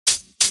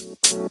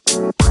Hello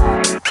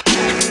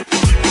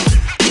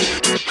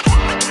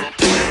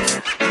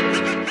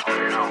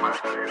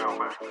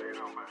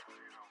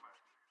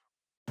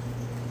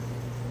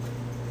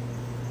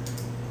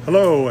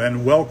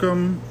and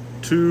welcome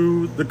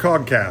to the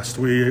Cogcast.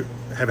 We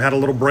have had a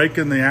little break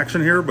in the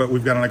action here, but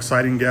we've got an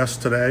exciting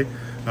guest today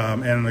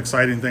and an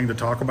exciting thing to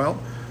talk about.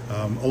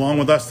 Along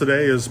with us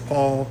today is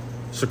Paul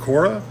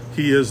Ciciora.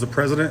 He is the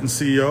president and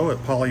CEO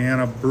at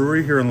Pollyanna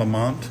Brewing here in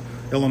Lemont,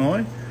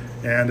 Illinois.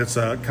 And it's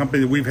a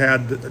company that we've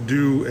had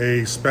do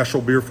a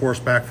special beer for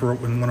us back for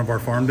in one of our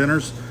farm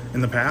dinners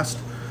in the past.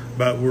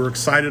 But we're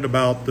excited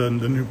about the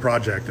new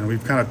project, and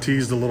we've kind of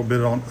teased a little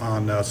bit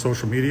on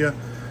social media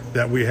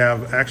that we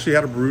have actually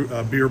had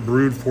a beer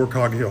brewed for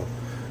Cog Hill.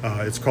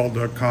 It's called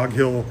the Cog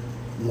Hill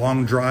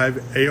Long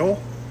Drive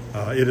Ale.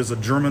 It is a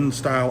German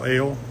style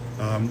ale.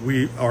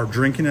 We are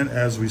drinking it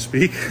as we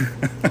speak,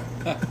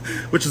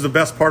 which is the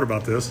best part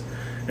about this.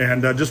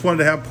 And just wanted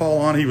to have Paul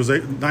on. He was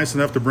nice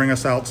enough to bring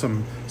us out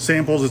some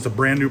samples. It's a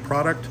brand new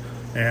product,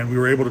 and we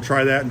were able to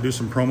try that and do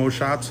some promo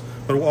shots.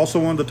 But we also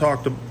wanted to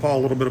talk to Paul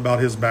a little bit about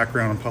his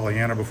background in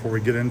Pollyanna before we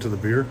get into the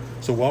beer.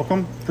 So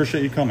welcome.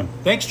 Appreciate you coming.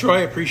 Thanks,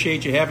 Troy.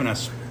 Appreciate you having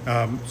us.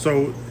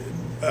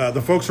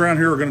 The folks around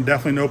here are going to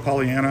definitely know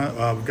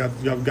Pollyanna.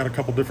 We've got a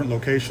couple different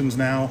locations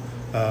now.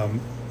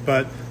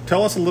 But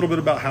tell us a little bit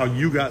about how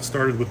you got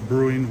started with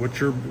brewing,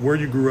 where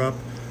you grew up,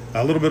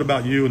 a little bit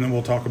about you, and then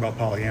we'll talk about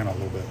Pollyanna a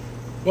little bit.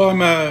 Well,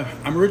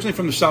 I'm originally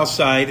from the South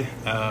Side.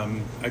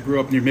 I grew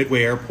up near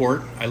Midway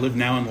Airport. I live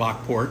now in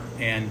Lockport,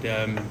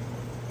 and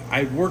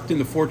I worked in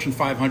the Fortune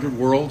 500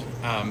 world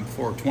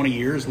for 20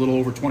 years, a little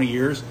over 20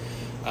 years.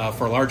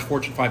 For a large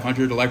Fortune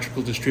 500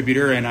 electrical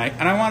distributor, and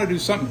I want to do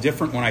something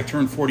different when I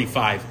turn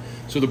 45.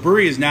 So the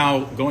brewery is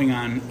now going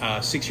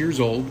on 6 years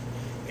old,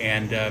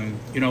 and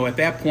at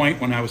that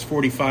point when I was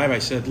 45, I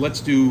said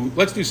let's do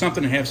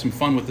something and have some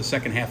fun with the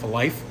second half of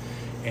life.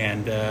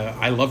 And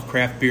I love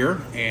craft beer,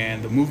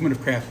 and the movement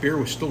of craft beer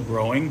was still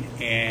growing,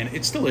 and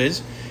it still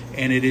is.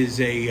 And it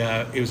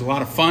was a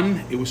lot of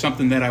fun. It was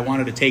something that I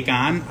wanted to take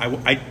on.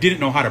 I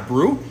didn't know how to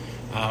brew.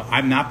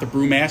 I'm not the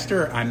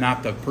brewmaster. I'm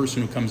not the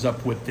person who comes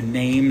up with the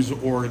names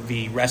or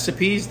the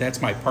recipes.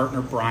 That's my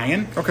partner,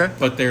 Brian. Okay.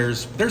 But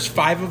there's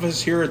 5 of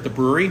us here at the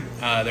brewery.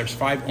 There's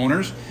 5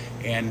 owners.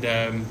 And,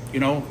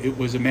 it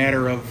was a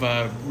matter of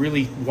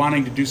really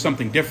wanting to do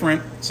something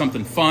different,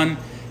 something fun.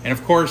 And,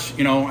 of course,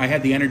 I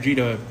had the energy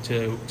to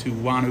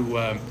want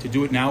to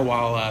do it now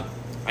while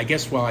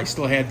I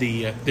still had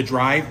the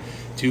drive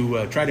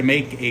to try to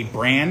make a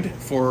brand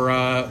for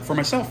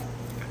myself.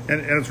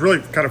 And it's really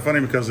kind of funny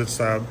because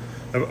it's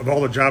of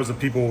all the jobs that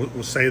people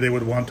will say they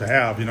would want to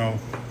have,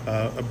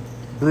 a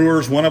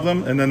brewer's one of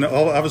them, and then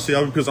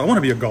obviously because I want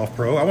to be a golf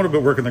pro, I want to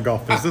work in the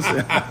golf business.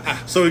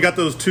 So we got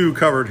those 2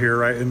 covered here,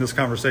 right, in this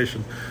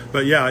conversation.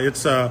 But yeah,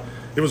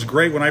 it was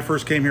great when I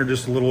first came here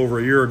just a little over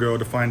a year ago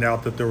to find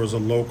out that there was a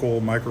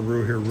local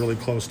microbrew here really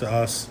close to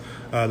us.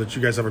 That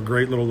you guys have a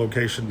great little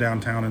location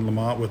downtown in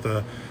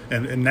Lemont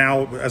and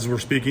now as we're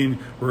speaking,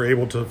 we're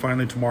able to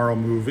finally tomorrow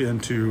move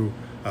into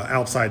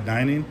outside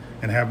dining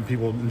and having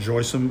people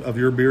enjoy some of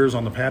your beers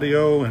on the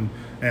patio and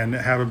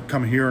have them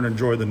come here and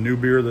enjoy the new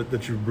beer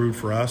that you've brewed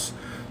for us.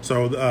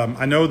 So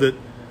I know that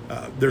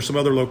there's some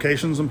other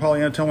locations in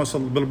Pollyanna. Tell us a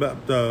little bit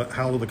about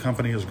how the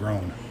company has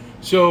grown.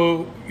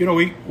 So,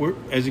 we're,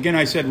 as again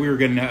I said, we're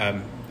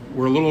a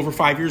little over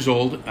 5 years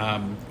old.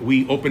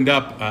 We opened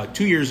up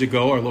 2 years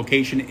ago our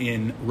location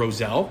in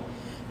Roselle.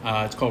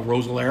 It's called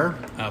Roselaire,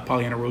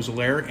 Pollyanna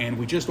Roselaire, and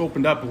we just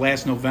opened up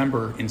last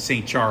November in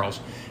St. Charles.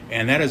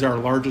 And that is our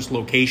largest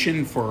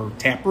location for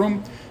tap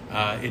room.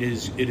 It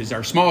is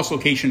our smallest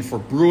location for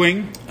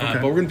brewing, okay.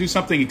 But we're going to do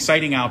something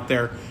exciting out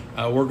there.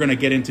 We're going to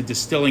get into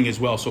distilling as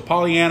well. So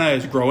Pollyanna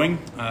is growing.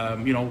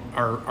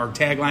 Our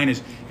tagline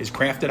is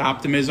crafted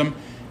optimism.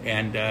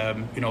 And,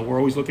 we're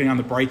always looking on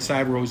the bright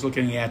side. We're always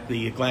looking at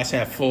the glass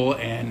half full.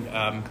 And,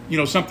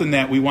 something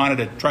that we wanted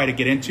to try to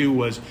get into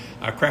was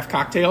craft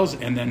cocktails.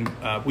 And then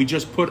we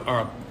just put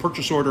our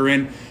purchase order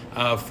in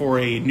for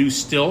a new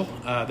still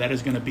that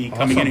is going to be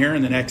coming in here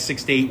in the next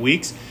 6 to 8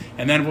 weeks.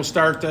 And then we'll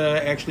start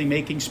actually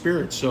making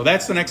spirits. So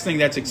that's the next thing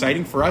that's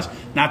exciting for us.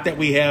 Not that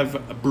we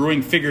have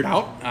brewing figured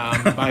out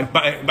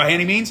by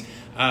any means.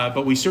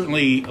 But we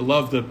certainly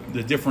love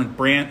the different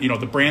brand,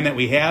 the brand that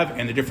we have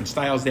and the different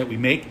styles that we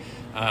make.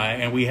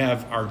 And we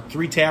have our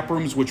 3 tap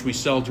rooms, which we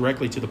sell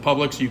directly to the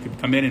public. So you could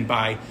come in and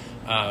buy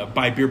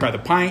beer by the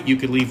pint. You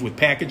could leave with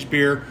packaged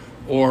beer,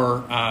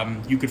 or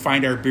you could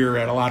find our beer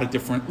at a lot of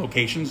different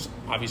locations,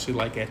 obviously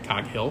like at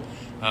Cog Hill,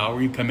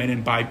 or you come in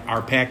and buy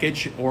our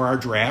package or our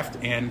draft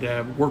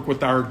and work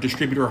with our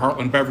distributor,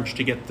 Heartland Beverage,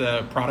 to get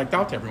the product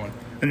out to everyone.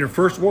 And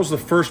what was the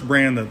first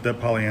brand that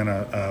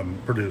Pollyanna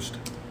produced?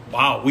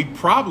 Wow, we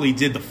probably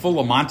did the Full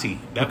Lemont.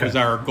 That was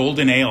our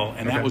golden ale,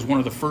 and that was one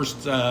of the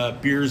first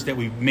beers that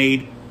we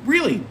made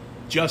really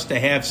just to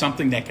have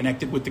something that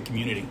connected with the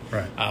community.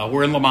 Right.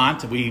 We're in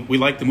Lemont. We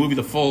like the movie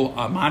The Full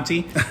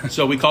Monty,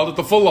 so we called it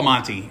the Full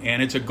Lemont,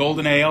 and it's a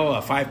golden ale,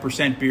 a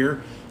 5%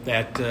 beer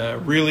that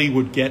really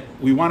would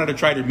we wanted to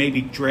try to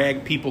maybe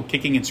drag people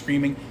kicking and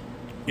screaming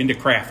into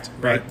craft,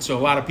 right? Right. So a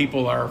lot of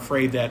people are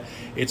afraid that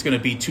it's going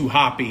to be too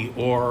hoppy,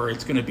 or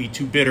it's going to be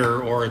too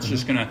bitter, or it's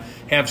just going to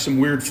have some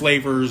weird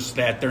flavors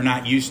that they're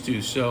not used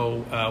to.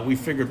 So we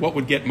figured what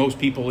would get most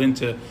people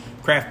into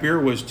craft beer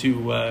was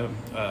to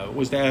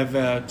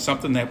have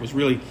something that was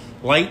really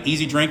light,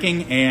 easy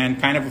drinking, and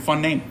kind of a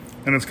fun name.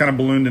 And it's kind of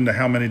ballooned into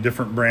how many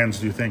different brands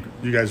do you think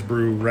you guys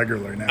brew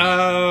regularly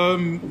now?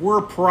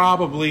 We're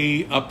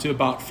probably up to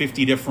about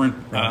 50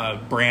 different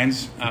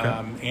brands.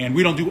 And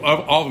we don't do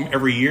all of them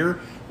every year.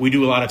 We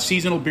do a lot of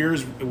seasonal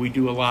beers. We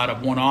do a lot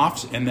of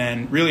one-offs. And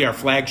then really our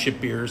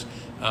flagship beers,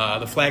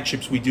 the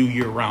flagships we do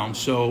year-round.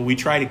 So we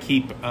try to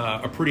keep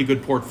a pretty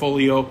good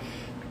portfolio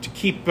to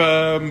keep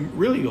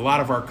really a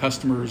lot of our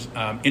customers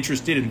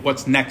interested in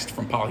what's next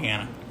from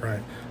Pollyanna.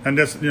 Right. And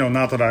this,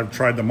 not that I've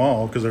tried them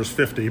all because there's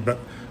 50, but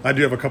I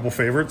do have a couple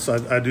favorites.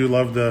 I do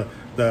love the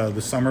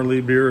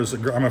Summerly beer.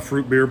 I'm a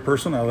fruit beer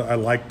person. I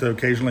like to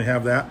occasionally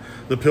have that.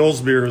 The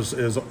Pils beer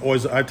is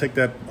always, I take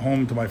that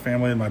home to my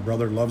family, and my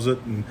brother loves it,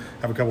 and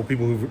have a couple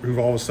people who've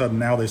all of a sudden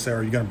now they say,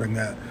 are you going to bring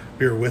that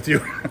beer with you?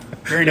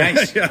 Very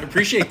nice. Yeah. I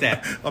appreciate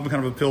that. I'm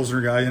kind of a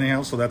Pilsner guy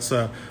anyhow, so that's,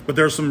 but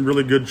there's some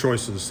really good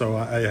choices. So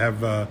I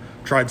have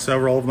tried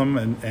several of them,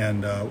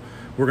 and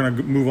we're going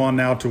to move on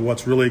now to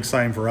what's really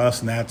exciting for us,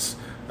 and that's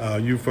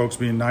you folks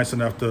being nice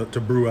enough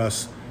to brew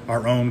us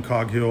our own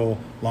Cog Hill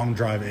Long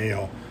Drive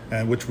Ale,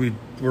 and which we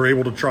were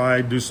able to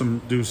try, do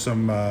some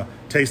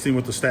tasting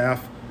with the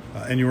staff,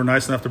 and you were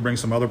nice enough to bring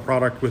some other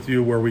product with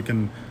you where we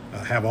can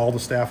have all the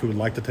staff who would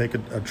like to take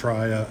a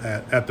try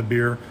at the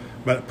beer.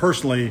 But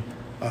personally,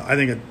 I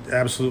think it's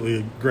absolutely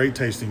a great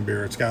tasting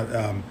beer. It's got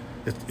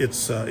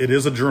it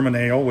is a German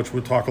ale, which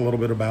we'll talk a little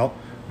bit about.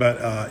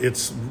 But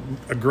it's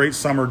a great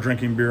summer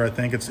drinking beer. I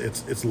think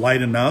it's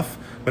light enough,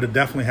 but it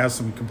definitely has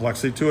some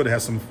complexity to it. It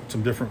has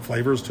some different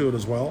flavors to it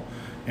as well,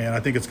 and I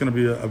think it's going to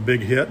be a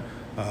big hit.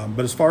 But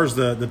as far as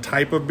the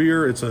type of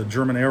beer, it's a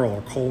German ale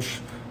or Kolsch.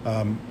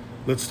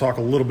 Let's talk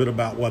a little bit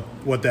about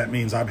what that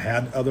means. I've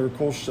had other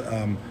Kolsch,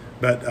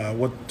 but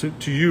what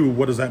to you,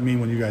 what does that mean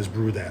when you guys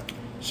brew that?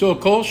 So a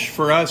Kolsch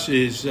for us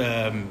is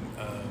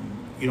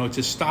it's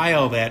a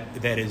style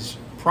that is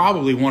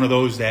probably one of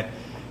those that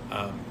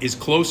is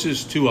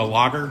closest to a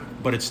lager,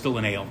 but it's still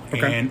an ale.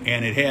 Okay.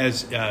 And it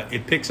has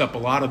it picks up a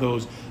lot of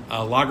those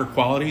lager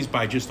qualities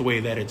by just the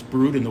way that it's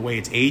brewed and the way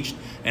it's aged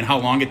and how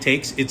long it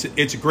takes.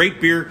 It's a great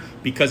beer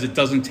because it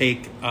doesn't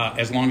take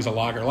as long as a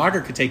lager.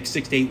 Lager could take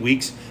 6 to 8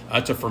 weeks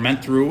to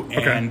ferment through,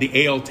 and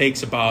the ale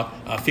takes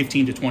about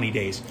 15 to 20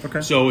 days.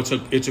 Okay. So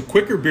it's a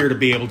quicker beer to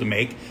be able to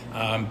make,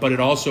 but it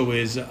also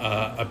is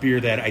a beer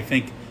that I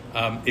think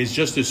is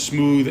just as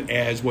smooth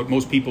as what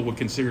most people would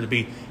consider to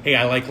be, hey,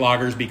 I like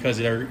lagers because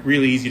they're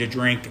really easy to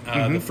drink.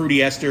 The fruity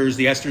esters,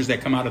 the esters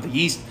that come out of the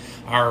yeast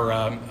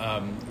are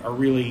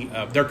really,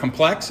 they're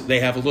complex. They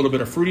have a little bit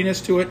of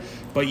fruitiness to it,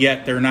 but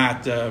yet they're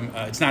not,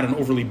 it's not an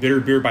overly bitter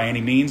beer by any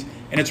means.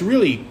 And it's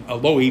really a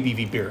low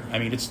ABV beer. I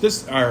mean,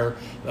 the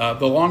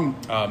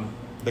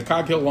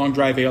Cog Hill Long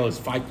Drive Ale is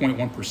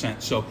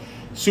 5.1%. So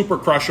super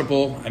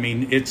crushable. I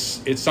mean,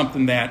 it's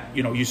something that,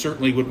 you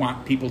certainly would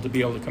want people to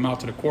be able to come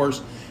out to the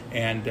course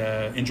and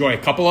enjoy a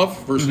couple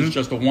of versus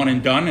just a one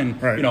and done.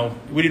 And right.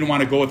 We didn't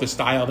want to go with a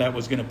style that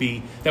was going to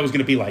be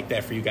like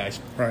that for you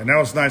guys. Right.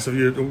 Now it's nice of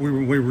you.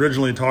 We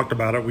originally talked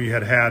about it. We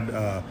had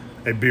a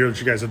beer that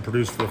you guys had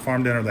produced for the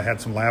farm dinner that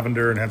had some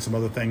lavender and had some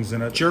other things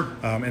in it. Sure.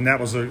 And that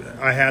was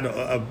I had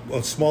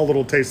a small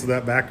little taste of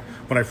that back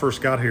when I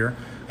first got here.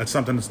 That's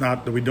something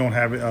that we don't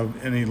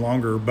have any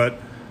longer, but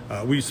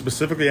we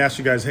specifically asked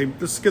you guys, hey,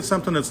 let's get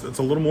something that's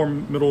a little more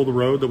middle of the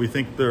road that we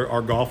think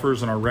our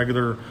golfers and our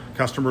regular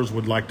customers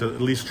would like to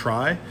at least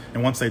try.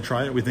 And once they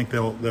try it, we think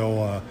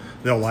they'll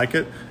like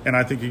it. And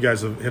I think you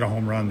guys have hit a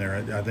home run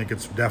there. I think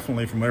it's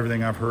definitely, from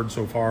everything I've heard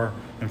so far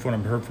and from what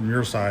I've heard from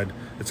your side,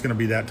 it's going to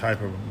be that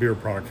type of beer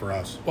product for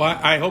us. Well,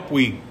 I hope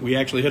we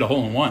actually hit a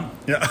hole in one.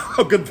 Yeah.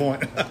 Oh, good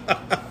point.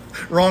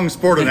 Wrong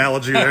sport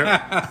analogy there.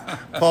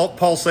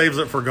 Paul saves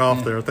it for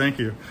golf there. Thank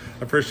you.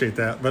 I appreciate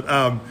that. But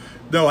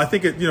no, I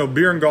think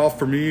beer and golf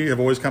for me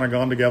have always kind of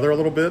gone together a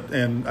little bit,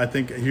 and I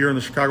think here in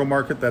the Chicago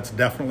market that's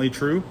definitely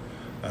true.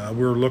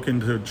 We're looking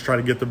to try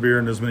to get the beer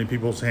in as many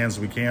people's hands as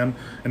we can,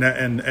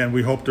 and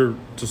we hope to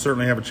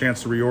certainly have a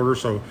chance to reorder.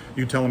 So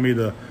you telling me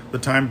the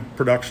time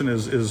production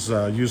is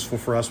useful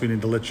for us, we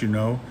need to let you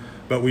know.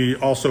 But we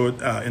also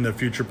in the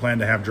future plan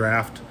to have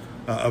draft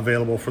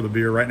available for the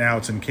beer. Right now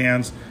it's in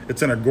cans.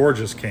 It's in a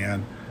gorgeous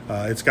can.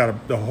 It's got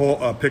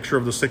a picture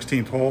of the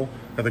 16th hole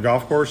at the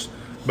golf course.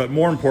 But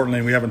more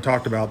importantly, we haven't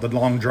talked about the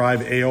Long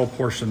Drive Ale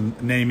portion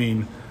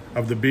naming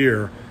of the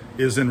beer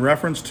is in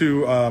reference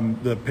to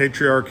the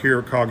patriarch here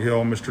at Cog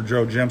Hill, Mr.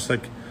 Joe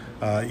Jemsick.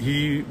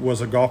 He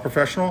was a golf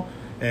professional,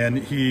 and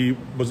he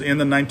was in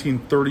the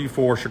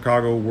 1934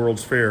 Chicago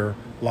World's Fair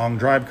Long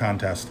Drive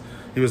contest.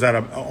 He was at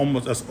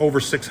almost over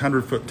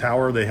 600-foot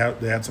tower. They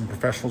had some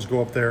professionals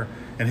go up there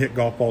and hit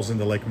golf balls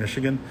into Lake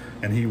Michigan,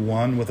 and he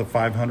won with a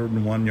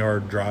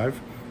 501-yard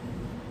drive.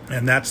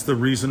 And that's the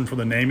reason for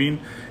the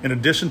naming. In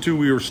addition to,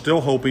 we were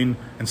still hoping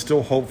and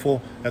still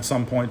hopeful at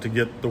some point to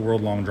get the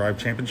World Long Drive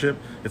Championship.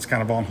 It's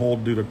kind of on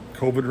hold due to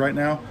COVID right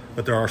now,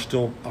 but there are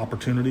still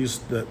opportunities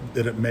that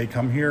it may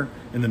come here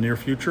in the near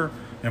future,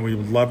 and we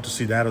would love to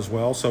see that as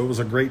well. So it was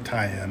a great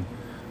tie-in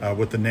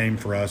with the name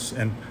for us.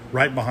 And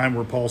right behind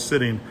where Paul's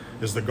sitting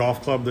is the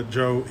golf club that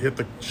Joe hit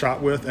the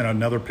shot with, and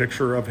another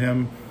picture of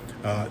him.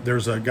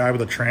 There's a guy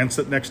with a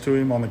transit next to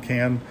him on the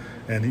can,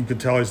 and you could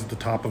tell he's at the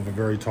top of a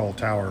very tall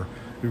tower.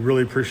 We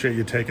really appreciate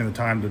you taking the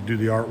time to do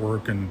the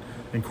artwork and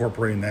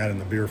incorporating that in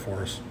the beer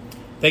for us.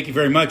 Thank you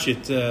very much.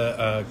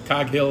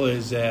 Cog Hill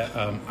is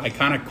an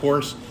iconic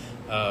course.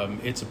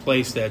 It's a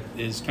place that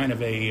is kind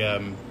of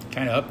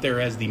up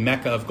there as the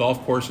mecca of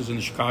golf courses in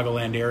the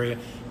Chicagoland area.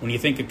 When you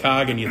think of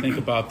Cog and you think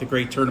about the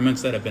great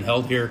tournaments that have been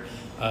held here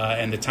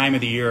and the time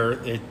of the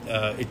year,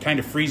 it kind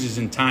of freezes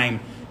in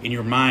time in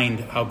your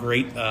mind how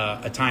great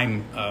a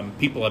time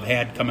people have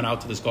had coming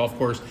out to this golf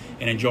course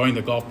and enjoying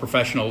the golf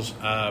professionals.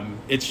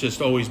 It's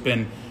just always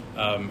been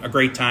a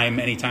great time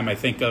anytime I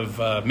think of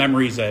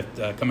memories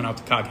at coming out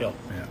to Cog Hill.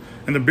 Yeah.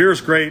 And the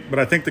beer's great, but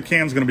I think the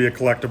can's going to be a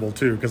collectible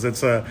too, because it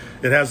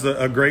has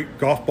a great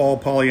golf ball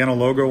Pollyanna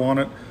logo on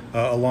it,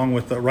 along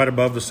with right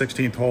above the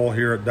 16th hole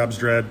here at Dubs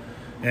Dread.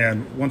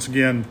 And once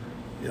again,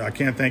 I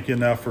can't thank you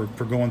enough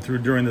for going through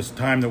during this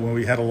time that when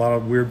we had a lot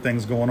of weird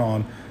things going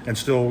on, and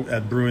still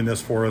at brewing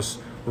this for us.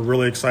 We're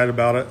really excited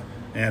about it,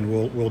 and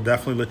we'll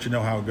definitely let you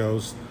know how it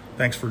goes.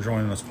 Thanks for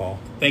joining us, Paul.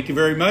 Thank you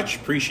very much.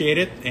 Appreciate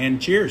it,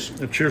 and cheers.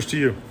 Cheers to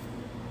you.